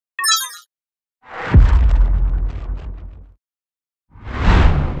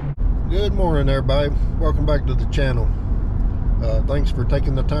Good morning, everybody. Welcome back to the channel. Thanks for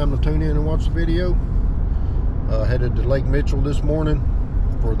taking the time to tune in and watch the video. Headed to Lake Mitchell this morning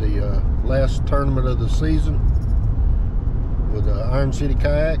for the last tournament of the season with Iron City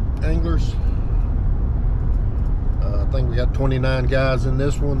Kayak anglers. I think we got 29 guys in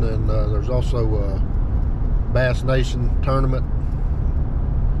this one, and there's also a Bass Nation tournament,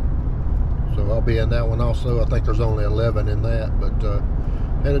 so I'll be in that one also. I think there's only 11 in that, but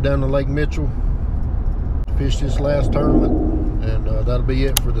headed down to Lake Mitchell, fish this last tournament, and that'll be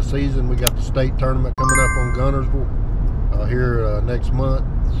it for the season. We got the state tournament coming up on Gunnersville here next month,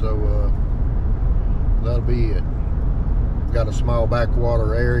 so that'll be it. Got a small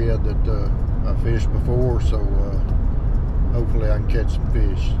backwater area that I fished before, so hopefully I can catch some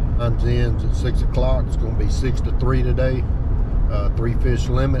fish. Time's ends at 6 o'clock. It's going to be 6 to 3 today. 3 fish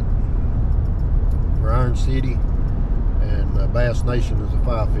limit for Iron City, and Bass Nation is a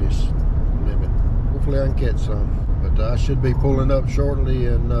 5 fish limit. Hopefully I can catch some, but I should be pulling up shortly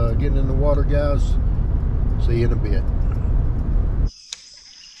and getting in the water, guys. See you in a bit.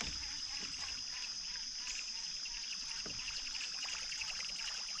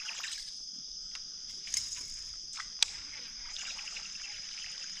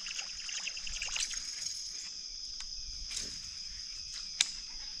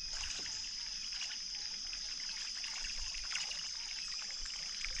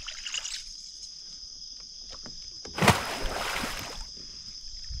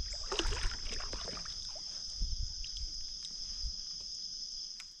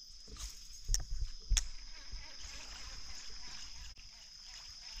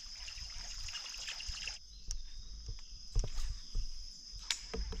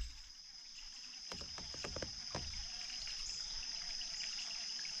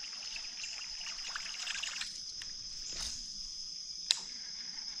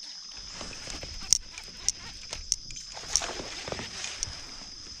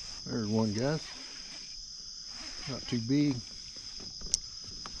 There's one, guys. Not too big.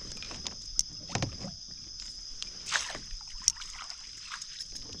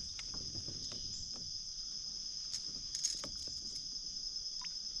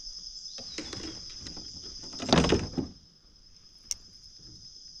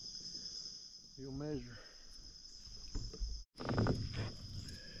 You'll measure.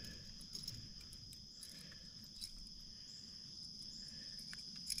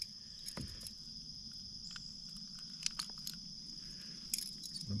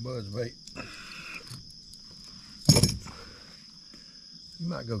 The buzz bait. You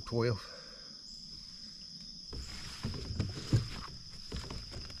might go 12.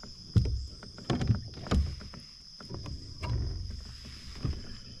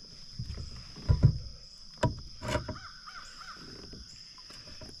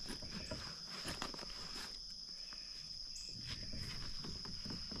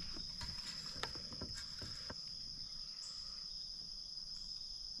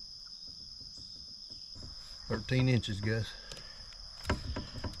 Thirteen inches, guys.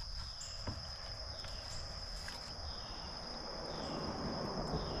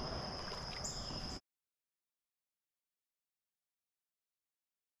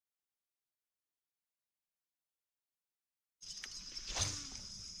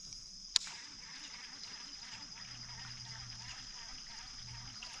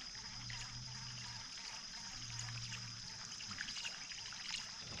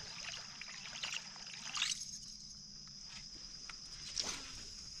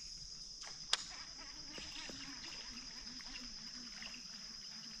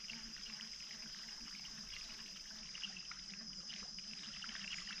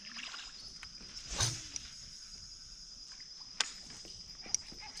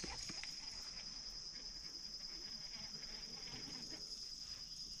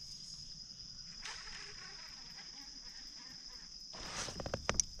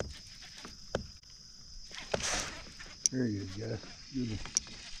 There he is, guys. Good one.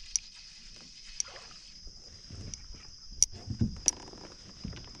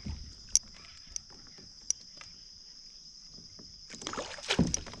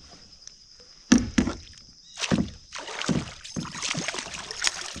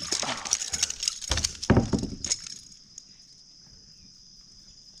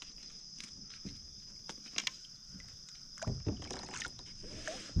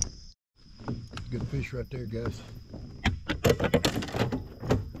 Good fish right there, guys.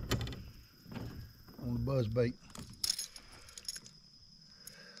 On the buzz bait.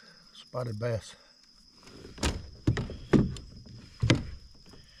 Spotted bass.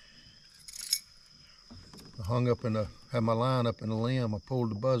 hung up in had my line up in the limb. I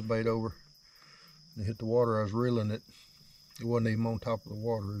pulled the buzzbait over and it hit the water. I was reeling it. It wasn't even on top of the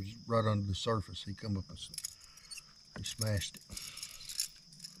water. It was right under the surface. He come up and he smashed it.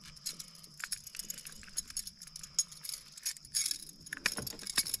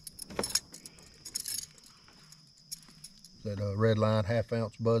 That red line 1/2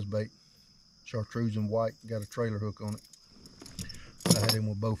 ounce buzzbait, chartreuse and white, got a trailer hook on it. I had him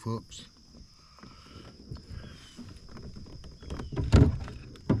with both hooks.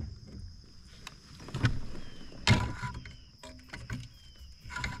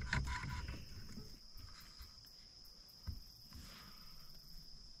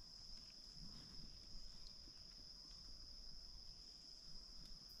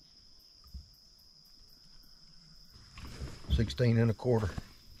 $16 1/4.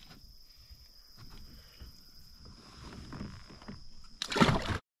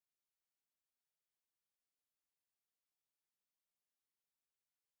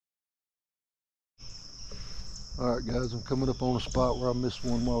 All right, guys, I'm coming up on a spot where I missed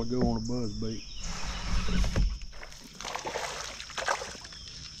one while ago on a buzzbait.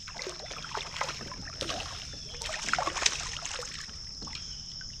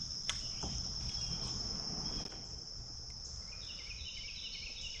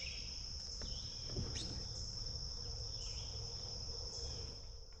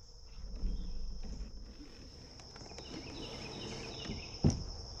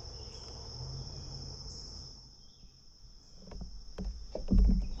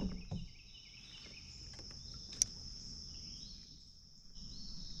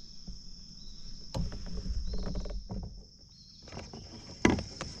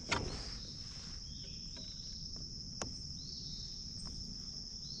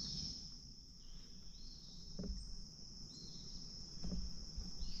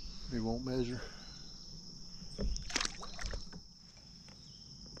 He won't measure.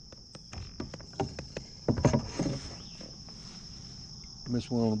 Missed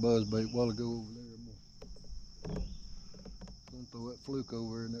one on a buzzbait a while ago over there. I'm gonna throw that fluke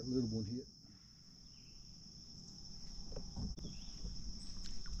over and that little one hit.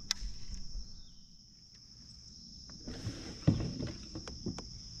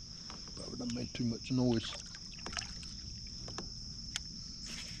 Probably done made too much noise.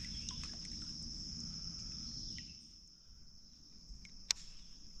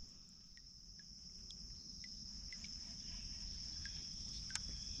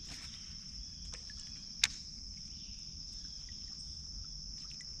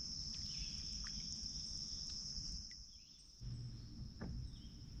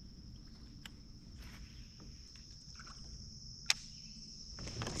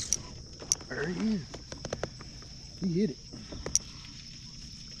 There he is. He hit it.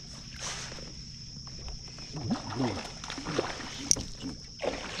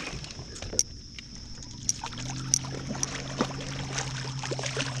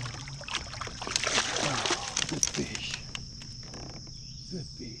 Good fish. Good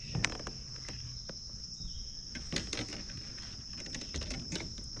fish.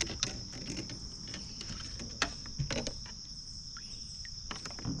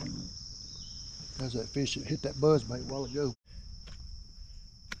 There's that fish that hit that buzzbait a while ago.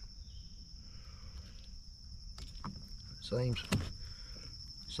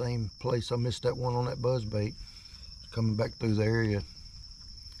 Same place I missed that one on that buzzbait. Coming back through the area.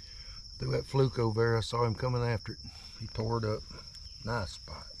 Through that fluke over there, I saw him coming after it. He tore it up. Nice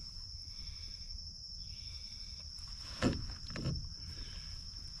spot.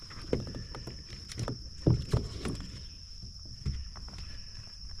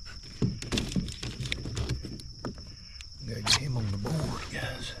 Gotta get him on the board,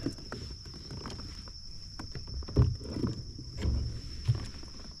 guys.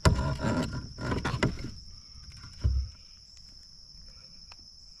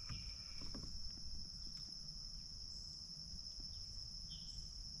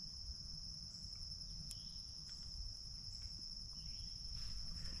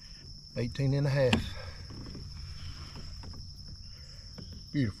 $18 1/2.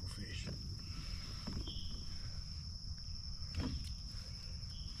 Beautiful fish.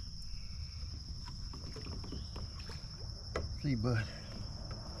 See, bud.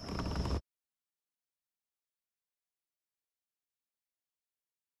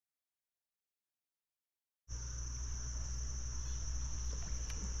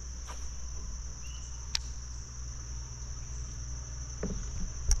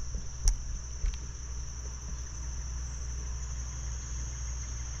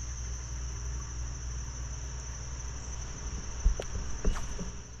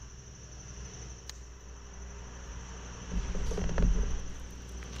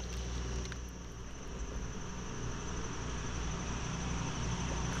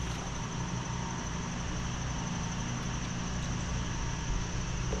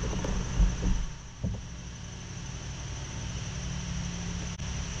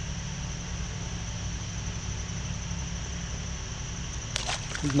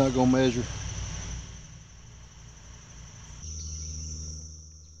 He's not gonna measure.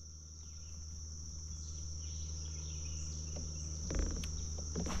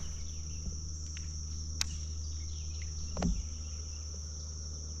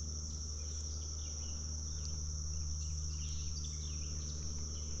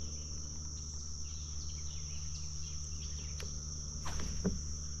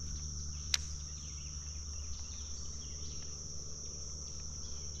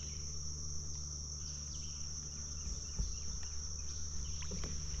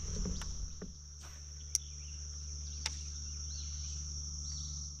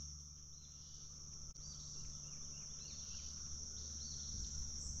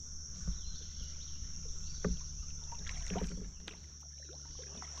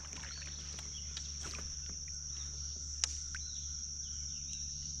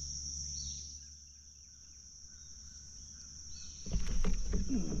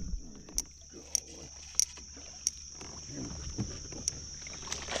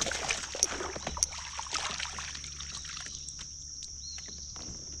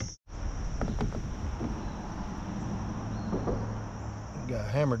 Got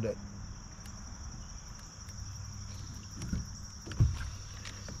hammered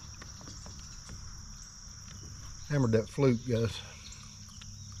that fluke, guys.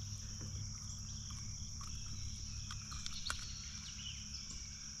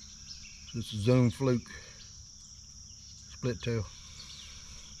 This is Zoom fluke split tail.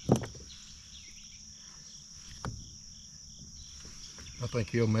 I think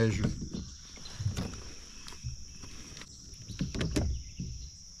he'll measure.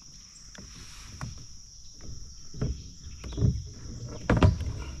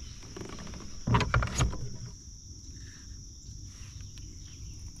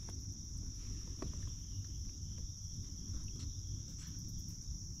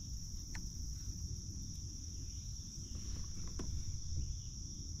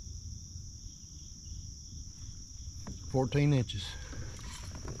 "14 inches.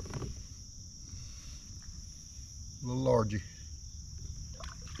 A little largy.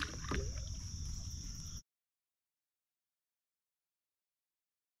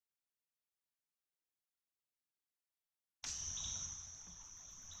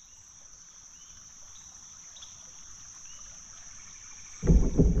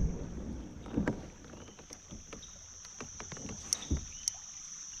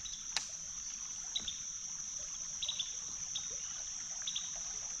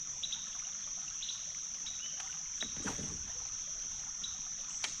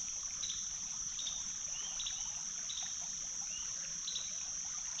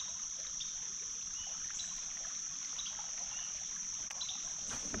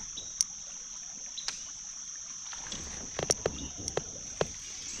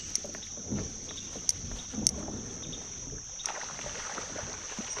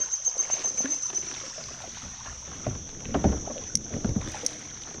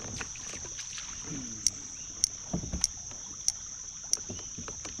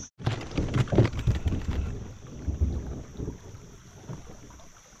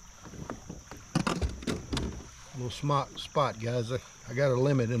 Little spot, guys. I got a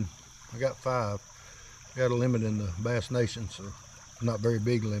limit, and I got 5. I got a limit in the Bass Nation, so not very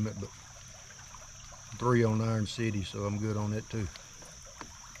big limit, but 3 on Iron City, so I'm good on it too.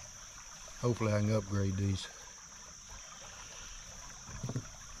 Hopefully I can upgrade these.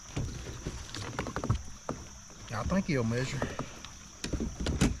 I think he'll measure.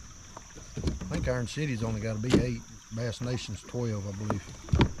 I think Iron City's only got to be 8. Bass Nation's 12, I believe.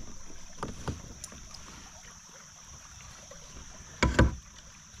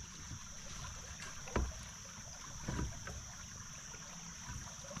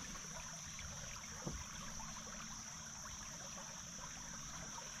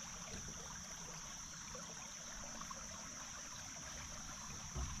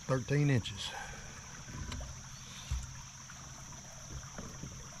 "13 inches.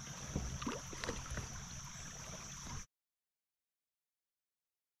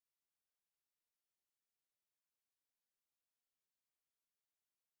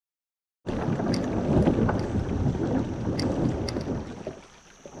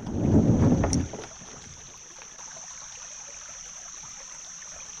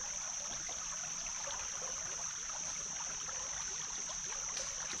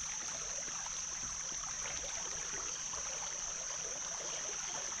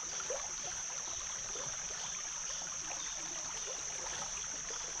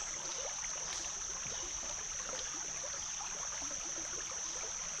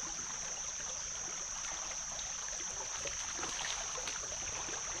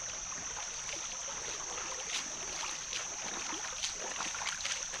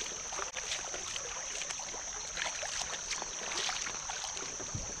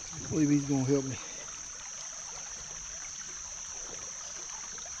 believe he's gonna help me.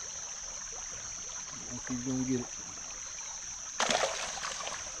 I think he's gonna get it.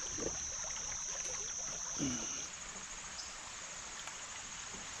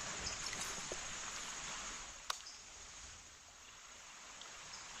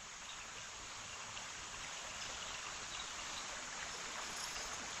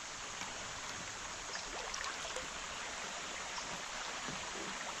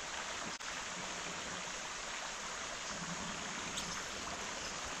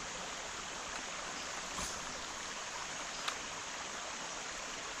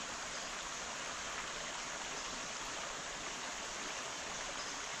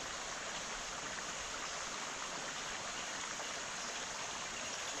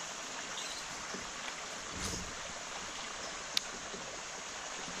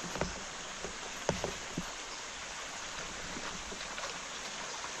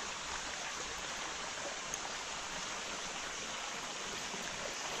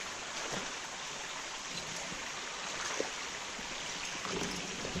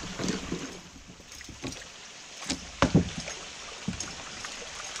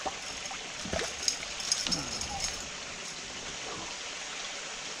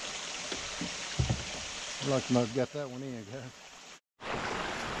 Like to have got that one in, guys.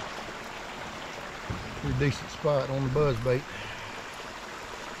 Pretty decent spot on the buzz bait.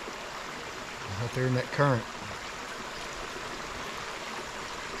 Out there in that current.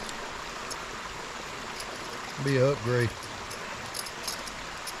 Be an upgrade.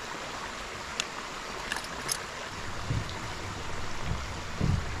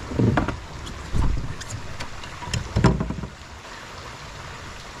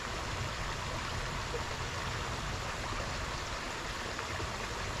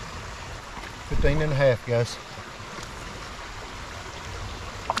 $15.5, guys.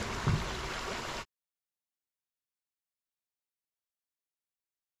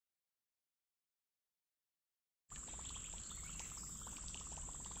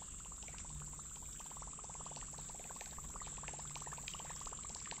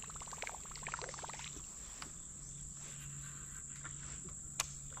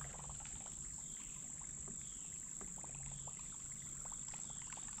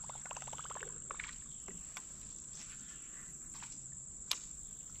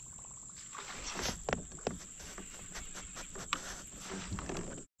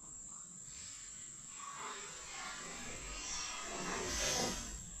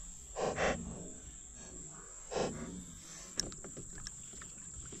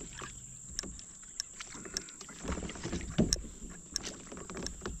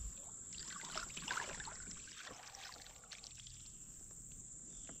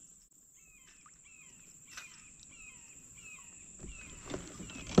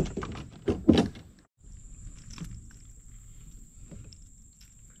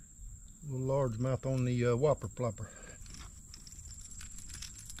 Largemouth on the whopper plopper.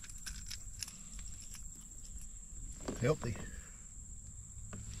 Healthy.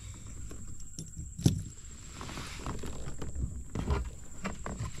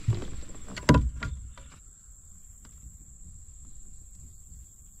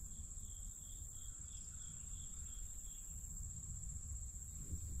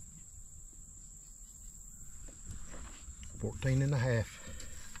 $14.5.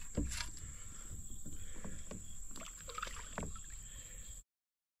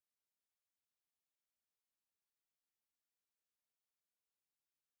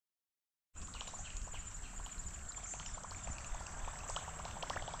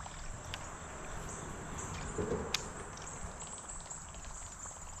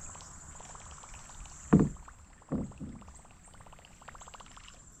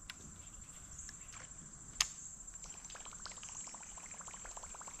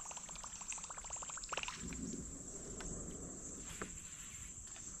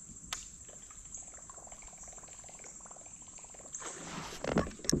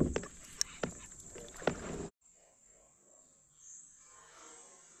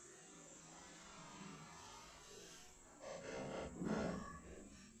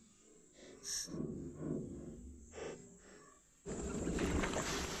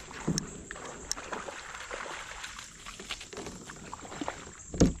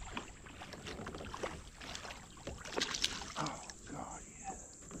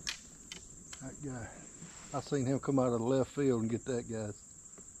 Guy. I seen him come out of the left field and get that, guys.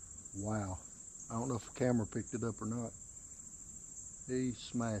 Wow. I don't know if the camera picked it up or not. He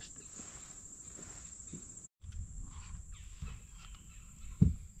smashed it.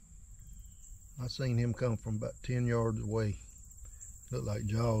 I seen him come from about 10 yards away. Looked like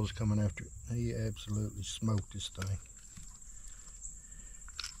Jaws coming after it. He absolutely smoked this thing.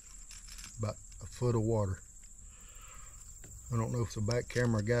 About a foot of water. I don't know if the back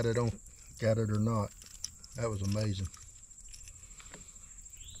camera got it or not. That was amazing.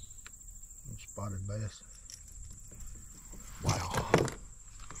 Spotted bass. Wow.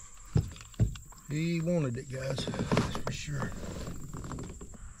 He wanted it, guys. That's for sure.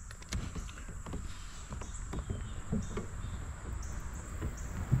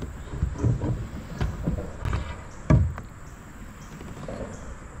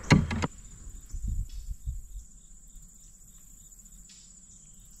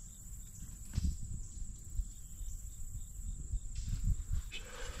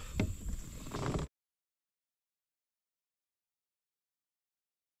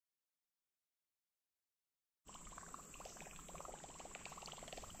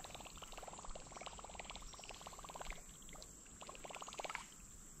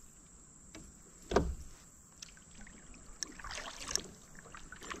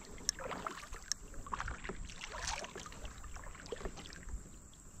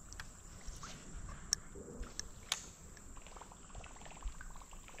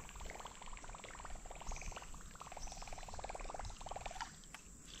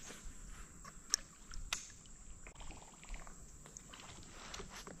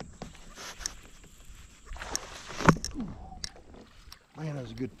 Man,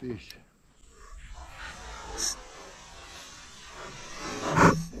 that's a good fish.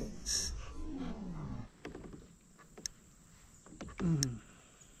 That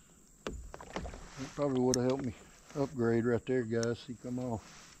probably would have helped me upgrade right there, guys. See, come on.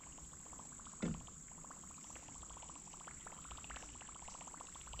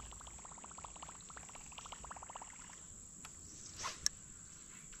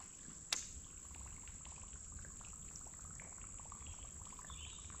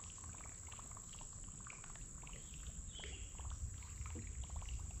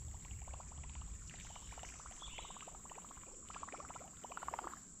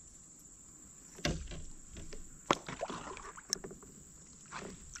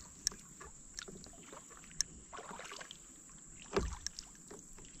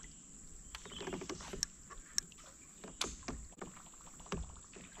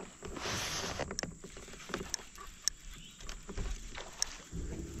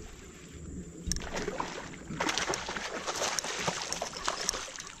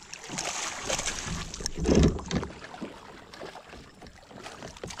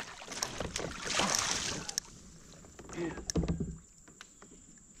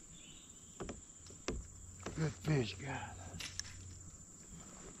 Good fish, guys.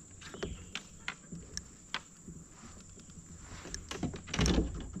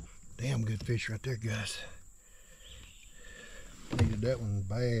 Damn good fish right there, guys. Needed that one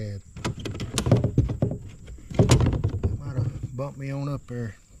bad. It might have bumped me on up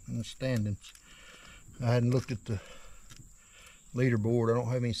there in the standings. I hadn't looked at the leaderboard. I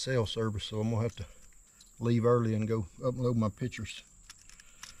don't have any cell service, so I'm gonna have to leave early and go upload my pictures.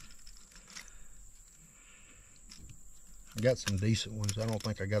 I got some decent ones. I don't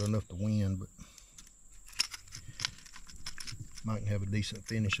think I got enough to win, but might have a decent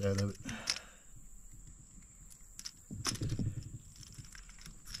finish out of it.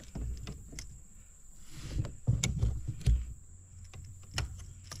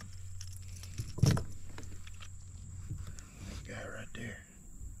 That guy right there.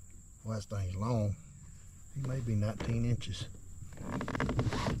 Well, that thing's long. He may be 19 inches.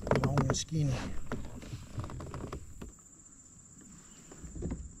 Long and skinny.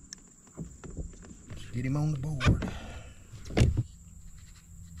 Get him on the board.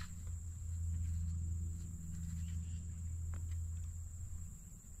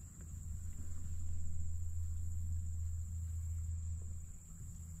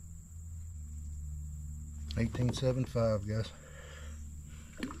 $18.75, guys.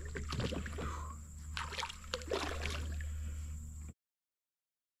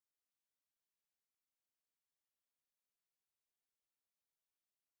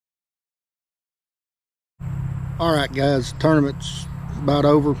 All right, guys, tournament's about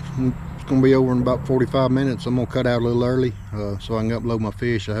over. It's gonna be over in about 45 minutes. I'm gonna cut out a little early so I can upload my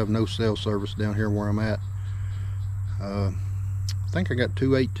fish. I have no cell service down here where I'm at. I think I got two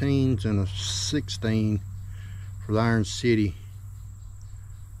 18s and a 16 for the Iron City,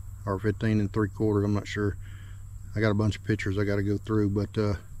 or 15 3/4. I'm not sure. I got a bunch of pictures I got to go through, but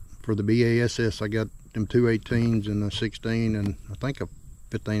for the BASS I got them two 18s and a 16, and I think a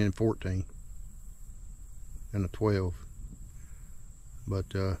 15 and 14 and a 12.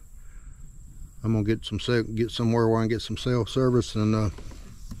 But I'm gonna get somewhere where I can get some cell service and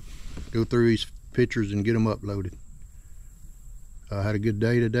go through these pictures and get them uploaded. I had a good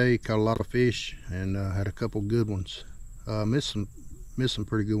day today, caught a lot of fish, and had a couple good ones. Missed some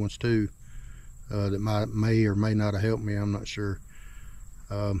pretty good ones too. That may or may not have helped me. I'm not sure.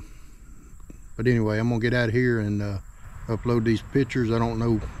 But anyway, I'm gonna get out of here and upload these pictures. I don't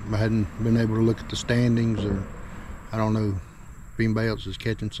know. I hadn't been able to look at the standings, or I don't know if anybody else is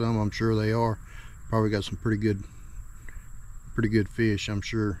catching some. I'm sure they are. Probably got some pretty good fish. I'm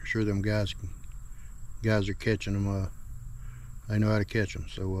sure them guys are catching them. They know how to catch them.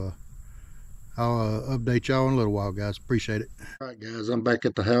 So I'll update y'all in a little while, guys. Appreciate it. All right, guys, I'm back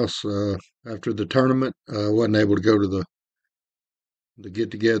at the house after the tournament. Wasn't able to go to the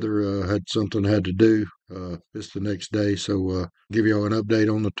get together. Had something I had to do. It's the next day, so give y'all an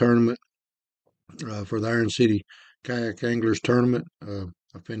update on the tournament for the Iron City Kayak Anglers Tournament.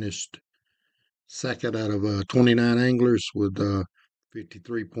 I finished second out of 29 anglers with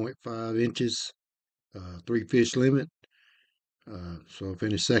 53.5 inches, 3 fish limit. So I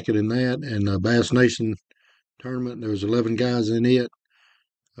finished second in that. And Bass Nation tournament, there was 11 guys in it.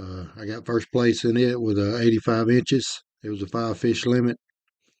 I got first place in it with 85 inches. It was a 5 fish limit,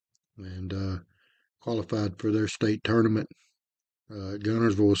 and qualified for their state tournament at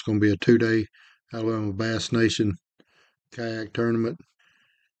Gunnersville. It's going to be a 2-day Alabama Bass Nation kayak tournament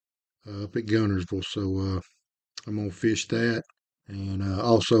up at Gunnersville. So I'm going to fish that, and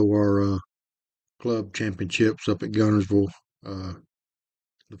also our club championships up at Gunnersville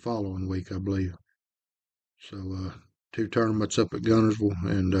the following week, I believe. So 2 tournaments up at Gunnersville,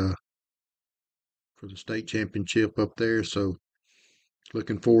 and for the state championship up there. So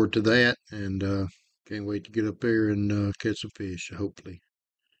looking forward to that, and can't wait to get up there and catch some fish, hopefully.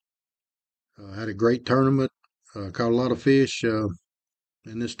 Had a great tournament. Caught a lot of fish in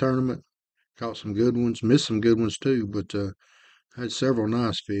this tournament. Caught some good ones, missed some good ones too, but had several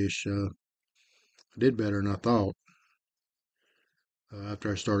nice fish. I did better than I thought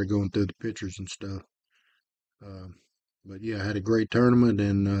after I started going through the pictures and stuff. But yeah, I had a great tournament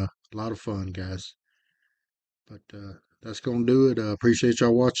and a lot of fun, guys. But that's going to do it. I appreciate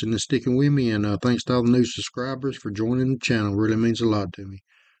y'all watching and sticking with me, and thanks to all the new subscribers for joining the channel. Really means a lot to me.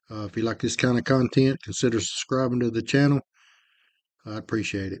 If you like this kind of content, consider subscribing to the channel. I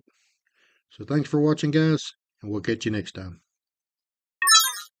appreciate it. So thanks for watching, guys, and we'll catch you next time.